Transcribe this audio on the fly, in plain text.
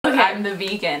I'm the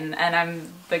vegan and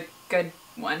I'm the good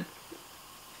one.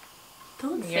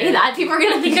 Don't say that. People are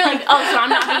gonna think you're like, oh, so I'm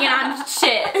not vegan, I'm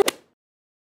shit.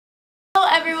 Hello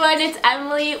everyone, it's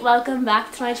Emily. Welcome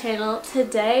back to my channel.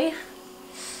 Today,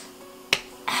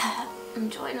 I'm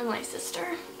joining my sister.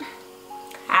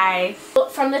 Hi.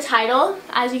 From the title,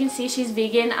 as you can see, she's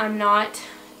vegan, I'm not.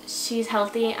 She's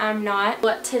healthy, I'm not.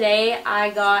 But today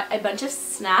I got a bunch of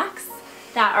snacks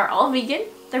that are all vegan.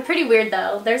 They're pretty weird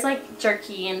though. There's like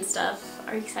jerky and stuff.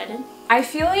 Are you excited? I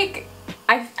feel like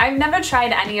I've never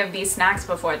tried any of these snacks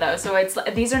before though, so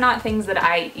these are not things that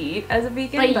I eat as a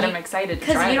vegan, but I'm excited to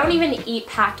try them. Because you don't even eat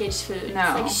packaged food.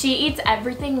 No. Like, she eats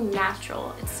everything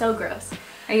natural. It's so gross.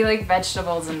 I eat like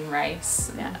vegetables and rice.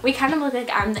 Yeah. We kind of look like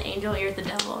I'm the angel, you're the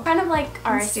devil. Kind of like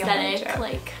our aesthetic,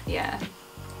 like, yeah.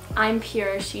 I'm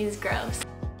pure, she's gross.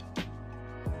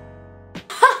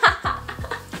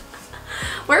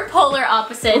 We're polar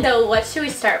opposite. So what should we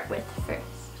start with first?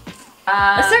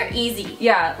 Let's start easy.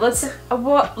 Yeah, let's do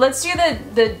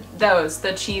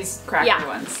the cheese cracker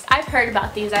ones. I've heard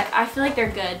about these. I feel like they're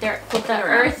good. They're with the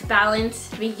Earth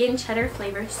Balanced vegan cheddar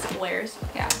flavor squares.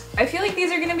 Yeah, I feel like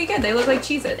these are gonna be good. They look like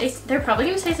Cheez-Its. They're probably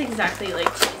gonna taste exactly like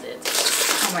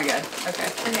Cheez-Its. Oh my god. Okay.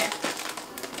 Okay.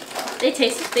 They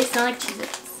smell like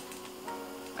Cheez-Its.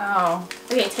 Oh.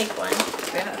 Okay, take one.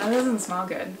 That doesn't smell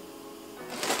good.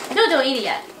 No, don't eat it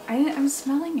yet. I'm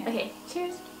smelling it. Okay,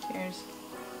 cheers. Cheers.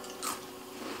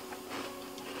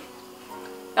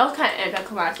 That was kind of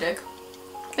anticlimactic.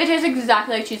 They taste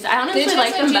exactly like Cheez-Its. I honestly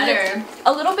like them better.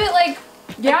 A little bit like,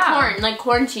 like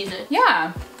corn Cheez-Its.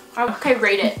 Yeah. Okay,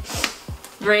 rate it.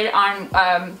 Rate it on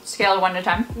scale of 1 to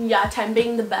 10. Yeah, 10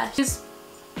 being the best.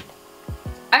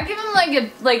 I give them like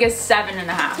a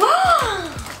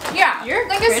 7.5. Yeah, you're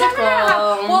like critical.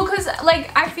 A 7.5. Well, cause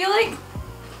like I feel like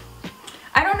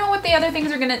I don't know what the other things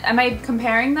are gonna. Am I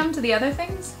comparing them to the other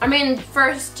things? I mean,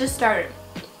 first just start.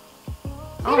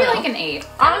 Maybe like an 8.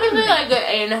 Honestly, like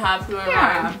an 8.5.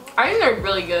 Yeah. I think they're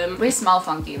really good. They smell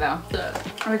funky though.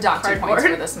 Or Dr. Points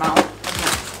for the smell.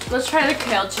 Let's try the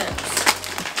kale chips.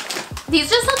 These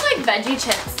just look like veggie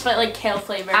chips, but like kale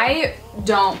flavor. I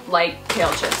don't like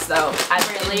kale chips though,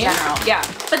 in general. Yeah.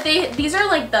 But these are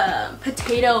like the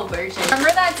potato version. Remember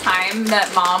that time that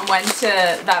mom went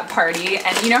to that party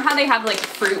and you know how they have like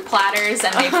fruit platters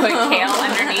and they put kale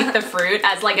underneath the fruit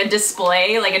as like a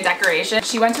display, like a decoration?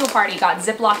 She went to a party, got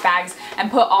Ziploc bags and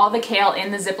put all the kale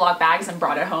in the Ziploc bags and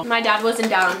brought it home. My dad wasn't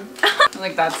down.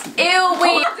 Like that's... Ew,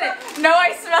 wait. No,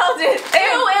 I smelled it.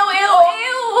 Ew, ew, ew,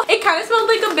 ew. It kind of smelled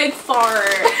like a big fart.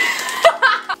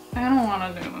 I don't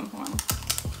want to do this one.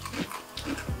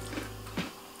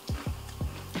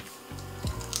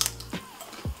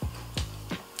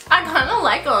 I kind of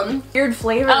like them. Weird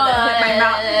flavor that hit my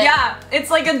mouth. Yeah, it's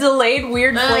like a delayed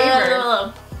weird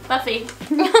flavor. Buffy.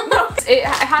 It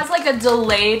has like a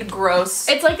delayed gross.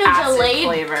 It's like a delayed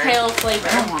flavor. Kale flavor.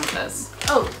 I don't want this.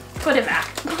 Oh, put it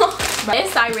back.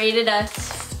 This I rated a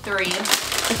 3.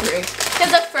 3.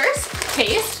 Because the first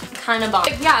taste kind of bomb.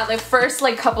 Like, yeah, the first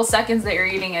like couple seconds that you're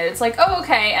eating it, it's like, oh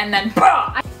okay, and then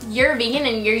bah! You're vegan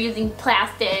and you're using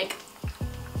plastic.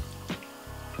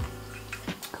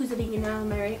 Who's a vegan now,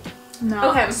 am I right?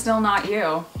 No, okay. I'm still not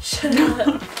you. Shut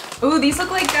up. Ooh, these look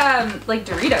like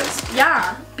Doritos.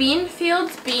 Yeah.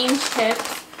 Beanfields bean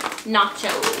chips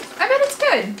nachos. I bet it's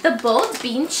good. The bold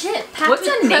bean chip packed What's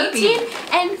with a navy? protein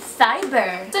and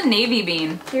fiber. It's a navy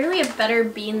bean. Clearly a better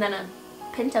bean than a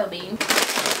pinto bean.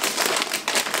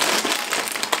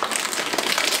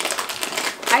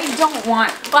 I don't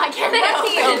want... Why can't I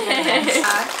open it?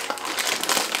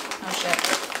 Oh shit.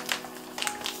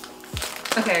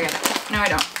 Okay, I got it. No, I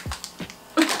don't.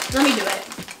 Let me do it.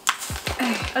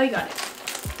 Oh, you got it.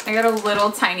 I got a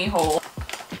little tiny hole.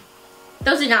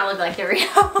 Those do not look like Doritos.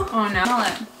 Oh no. Smell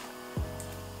it.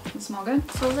 Does it smell good?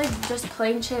 It smells like just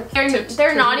plain chips.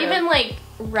 They're not even like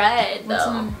red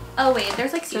though. Oh wait,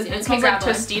 there's like seasoning. It smells like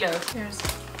Tostitos. Cheers.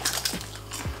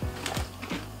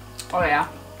 Oh yeah.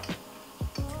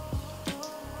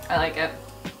 I like it.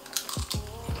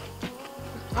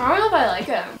 I don't know if I like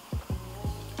it.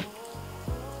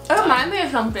 It reminds me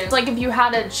of something. It's like if you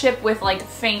had a chip with like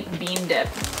faint bean dip.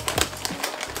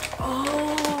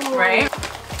 Oh. Right?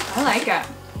 I like it.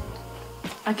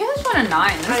 I give this one a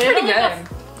 9. This is pretty good. Like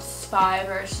 5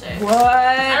 or 6. What?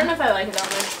 I don't know if I like it that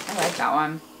much. I like that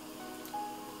one.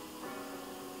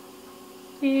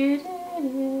 Okay.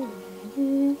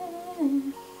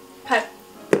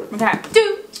 Okay.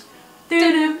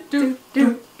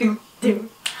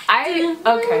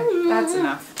 Okay, that's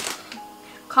enough.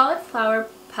 Cauliflower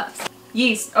puffs.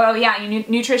 Yeast. Oh yeah,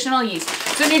 nutritional yeast.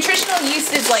 So nutritional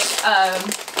yeast is like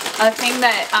a thing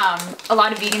that a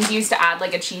lot of vegans use to add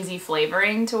like a cheesy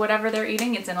flavoring to whatever they're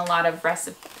eating. It's in a lot of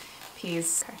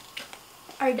recipes. Okay.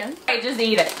 Are you done? I just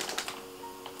eat it.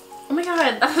 Oh my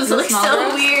god, that was Does it like smell so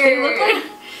gross? weird. They look like,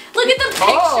 look at the picture.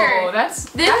 oh,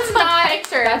 that's not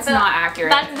picture. That's not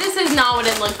accurate. This is not what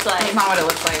it looks like. That's not what it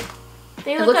looks like.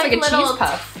 They It look looks like a little cheese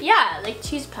puff. Yeah, like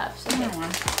cheese puffs. Okay.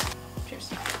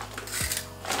 Cheers.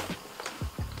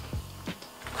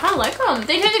 I like them.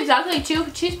 They taste exactly like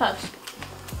cheese puffs.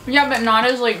 Yeah, but not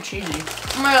as like cheesy.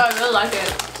 Oh my god, I really like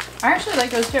it. I actually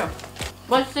like those too.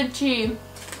 What's the tea?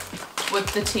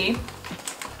 With the tea.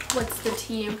 What's the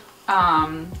tea?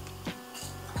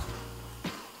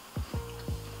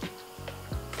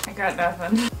 I got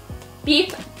nothing.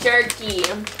 Beef jerky.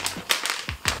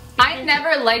 I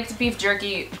never liked beef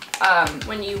jerky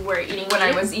When you were eating when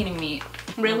meat? I was eating meat.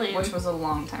 Really? Which was a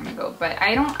long time ago. But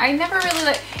I never really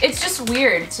like, it's just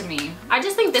weird to me. I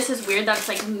just think this is weird that it's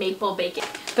like maple bacon.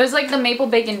 There's like the maple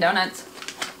bacon donuts.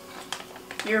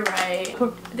 You're right.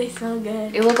 They smell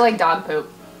good. They look like dog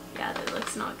poop. Yeah, that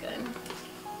looks not good.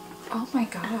 Oh my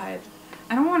god.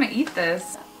 I don't want to eat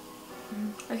this.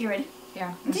 Okay, ready?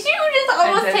 Yeah. Did you just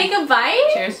almost did. take a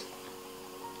bite? Cheers.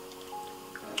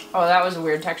 Oh, that was a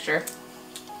weird texture.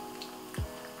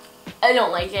 I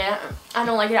don't like it. I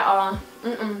don't like it at all.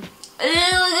 Mm-mm.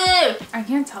 I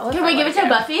can't tell if Can I we give like it to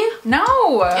Buffy?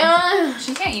 No! Ugh.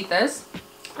 She can't eat this.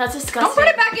 That's disgusting. Don't put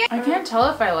it back in! I can't tell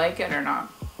if I like it or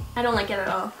not. I don't like it at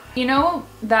all. You know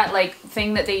that like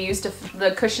thing that they use to,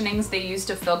 the cushionings they use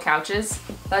to fill couches?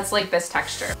 That's like this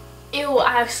texture. Ew,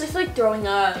 I actually feel like throwing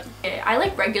up. I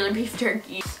like regular beef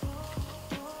jerky.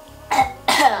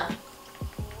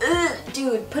 Ugh,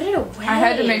 dude, put it away. I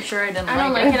had to make sure I didn't like it. I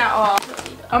don't like it at all.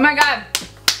 Oh my god!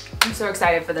 I'm so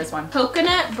excited for this one.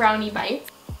 Coconut brownie bites.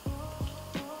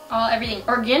 All everything.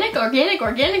 Organic, organic,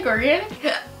 organic, organic.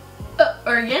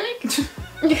 Organic.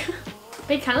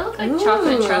 They kind of look like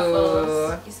chocolate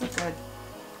truffles. These look good.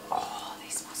 Oh, they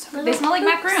smell so good. They smell like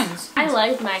macaroons. I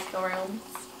like macaroons.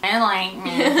 I like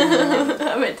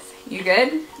macaroons. You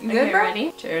good? You good, Okay, bro?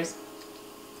 ready? Cheers.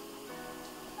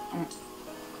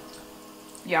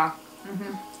 Yeah.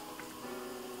 Mm-hmm.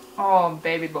 Oh,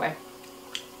 baby boy.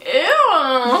 Ew.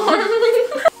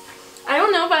 I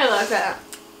don't know if I like that.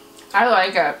 I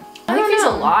like it. I like these a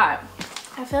lot.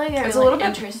 I feel like It's a little bit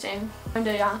interesting.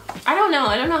 Yeah. I don't know.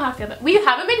 I don't know how I feel. We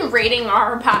haven't been rating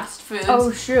our past foods.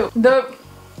 Oh shoot.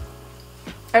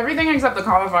 Everything except the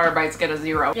cauliflower bites get a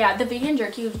 0. Yeah, the vegan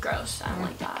jerky was gross. I don't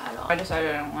like that at all. I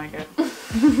decided I don't like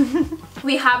it.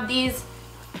 We have these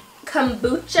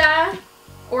kombucha,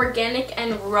 organic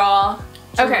and raw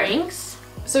drinks.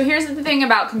 So here's the thing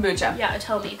about kombucha. Yeah,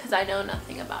 tell me, because I know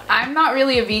nothing about it. I'm not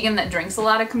really a vegan that drinks a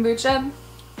lot of kombucha.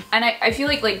 And I feel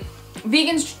like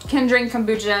vegans can drink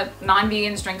kombucha,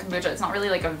 non-vegans drink kombucha. It's not really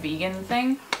like a vegan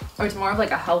thing. Or it's more of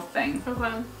like a health thing.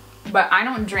 Okay. But I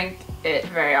don't drink it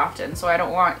very often, so I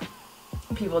don't want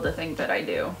people to think that I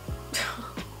do.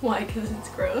 Why? Because it's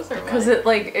gross or what? Because it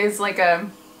like is like a...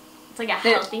 It's like a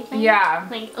healthy thing? Yeah.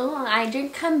 Like, oh, I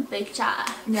drink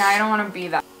kombucha. Yeah, I don't want to be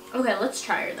that. Okay, let's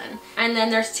try her then. And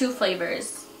then there's 2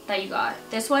 flavors that you got.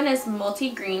 This one is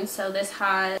multi-green, so this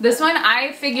has... This one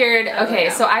I figured, okay,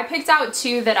 yeah. so I picked out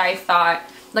 2 that I thought,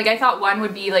 like I thought one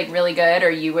would be like really good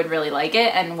or you would really like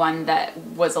it, and one that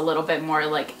was a little bit more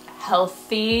like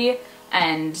healthy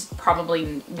and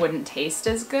probably wouldn't taste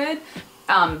as good.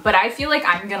 But I feel like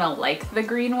I'm gonna like the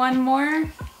green one more.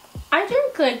 I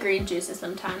drink like green juices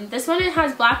sometimes. This one, it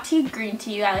has black tea, green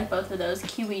tea. I like both of those.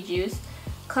 Kiwi juice.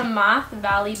 Klamath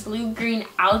Valley blue-green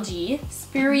algae.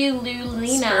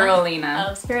 Spirulina. Spirulina.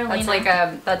 Oh,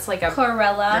 spirulina. That's like a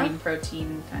chlorella. green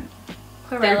protein kind.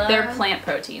 Chlorella. They're plant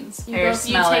proteins. You Here, both-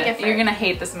 you smell take it. it You're first. gonna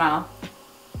hate the smell.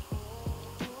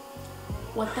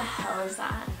 What the hell is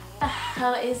that? What the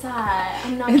hell is that?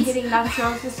 I'm not kidding. That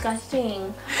smells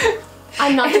disgusting.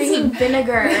 I'm not drinking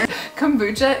vinegar.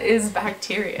 Kombucha is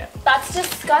bacteria. That's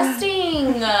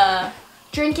disgusting.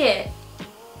 Drink it.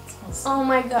 Oh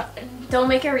my god. Don't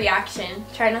make a reaction.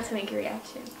 Try not to make a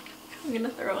reaction. I'm gonna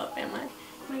throw up, am I? Am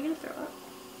I gonna throw up?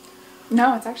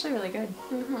 No, it's actually really good.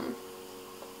 Mm-hmm.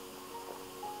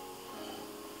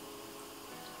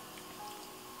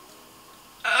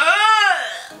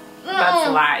 That's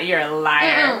a lie. You're a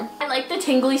liar. I like the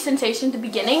tingly sensation at the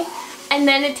beginning, and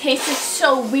then it tasted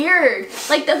so weird.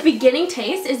 Like the beginning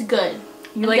taste is good.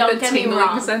 You like Don't the get me tingling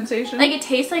wrong. sensation? Like it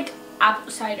tastes like apple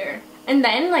cider, and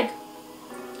then like,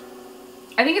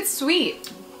 I think it's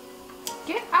sweet.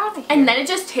 Get out of here. and then it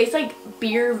just tastes like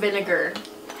beer vinegar.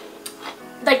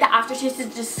 Like the aftertaste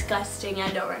is disgusting.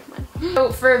 I don't recommend.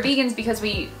 So for vegans, because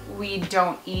we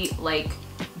don't eat like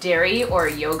dairy or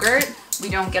yogurt, we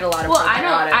don't get a lot of well,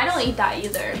 probiotics. I don't eat that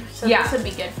either. So yeah. this would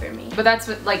be good for me. But that's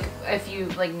what, like, if you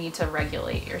like need to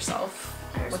regulate yourself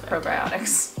with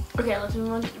probiotics. Okay, let's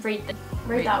move on. Rate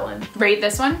that one. Rate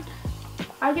this one?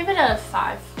 I'll give it a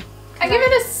 5. I give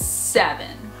it a 7.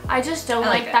 I just don't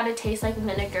like that it tastes like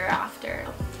vinegar after.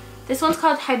 This one's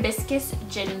called Hibiscus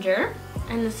Ginger,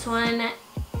 and this one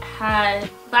has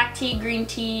black tea, green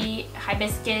tea,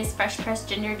 hibiscus, fresh pressed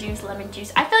ginger juice, lemon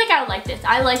juice. I feel like I would like this.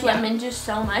 I like lemon juice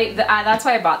so much. That's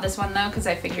why I bought this one though, because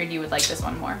I figured you would like this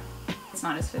one more. It's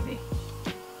not as fizzy.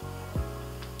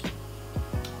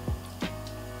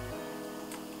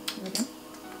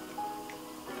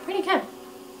 Pretty good.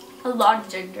 A lot of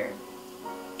ginger.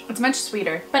 It's much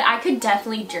sweeter. But I could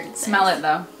definitely drink this. Smell it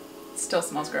though. It still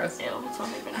smells gross. Ew, it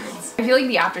smells like bananas. I feel like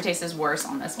the aftertaste is worse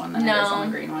on this one than it is on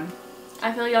the green one.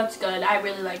 I feel like that's good. I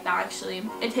really like that actually.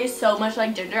 It tastes so much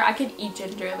like ginger. I could eat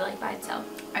ginger like by itself.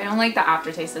 I don't like the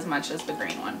aftertaste as much as the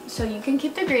green one. So you can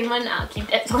keep the green one, I'll keep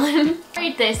this one. I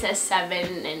rate this as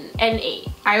 7 and 8.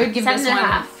 I would give this one.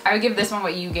 7.5. I would give this one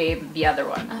what you gave the other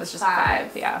one. It's just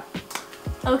 5. Yeah.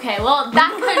 Okay, well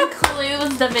that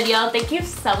concludes the video. Thank you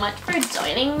so much for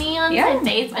joining me on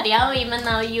today's video, even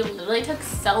though you literally took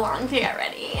so long to get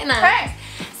ready. And I'm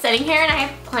sitting here and I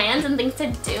have plans and things to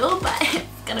do, but it's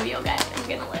gonna be okay. I'm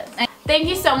gonna live. Thank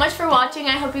you so much for watching.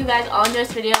 I hope you guys all enjoyed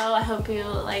this video. I hope you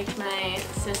like my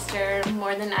sister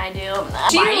more than I do.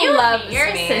 She loves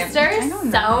your sister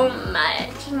so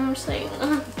much. And I'm just like,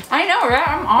 I know, right?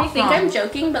 I'm awesome. I think I'm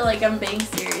joking, but like I'm being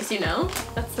serious, you know?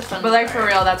 That's the fun But like part. for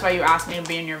real, that's why you asked me to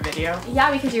be in your video.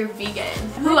 Yeah, because you're vegan.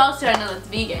 Who else do I know that's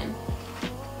vegan?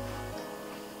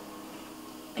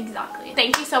 Exactly.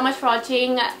 Thank you so much for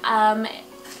watching.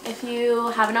 If you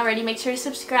haven't already, make sure to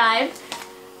subscribe.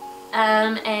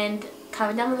 And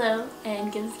comment down below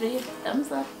and give this video a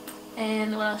thumbs up.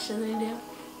 And what else should I do?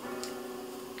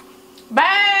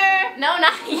 Bye! No,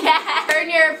 not yet. Turn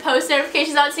your post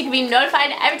notifications on so you can be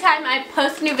notified every time I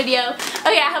post a new video.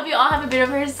 Okay, I hope you all have a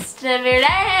beautiful day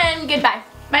and goodbye.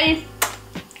 Bye!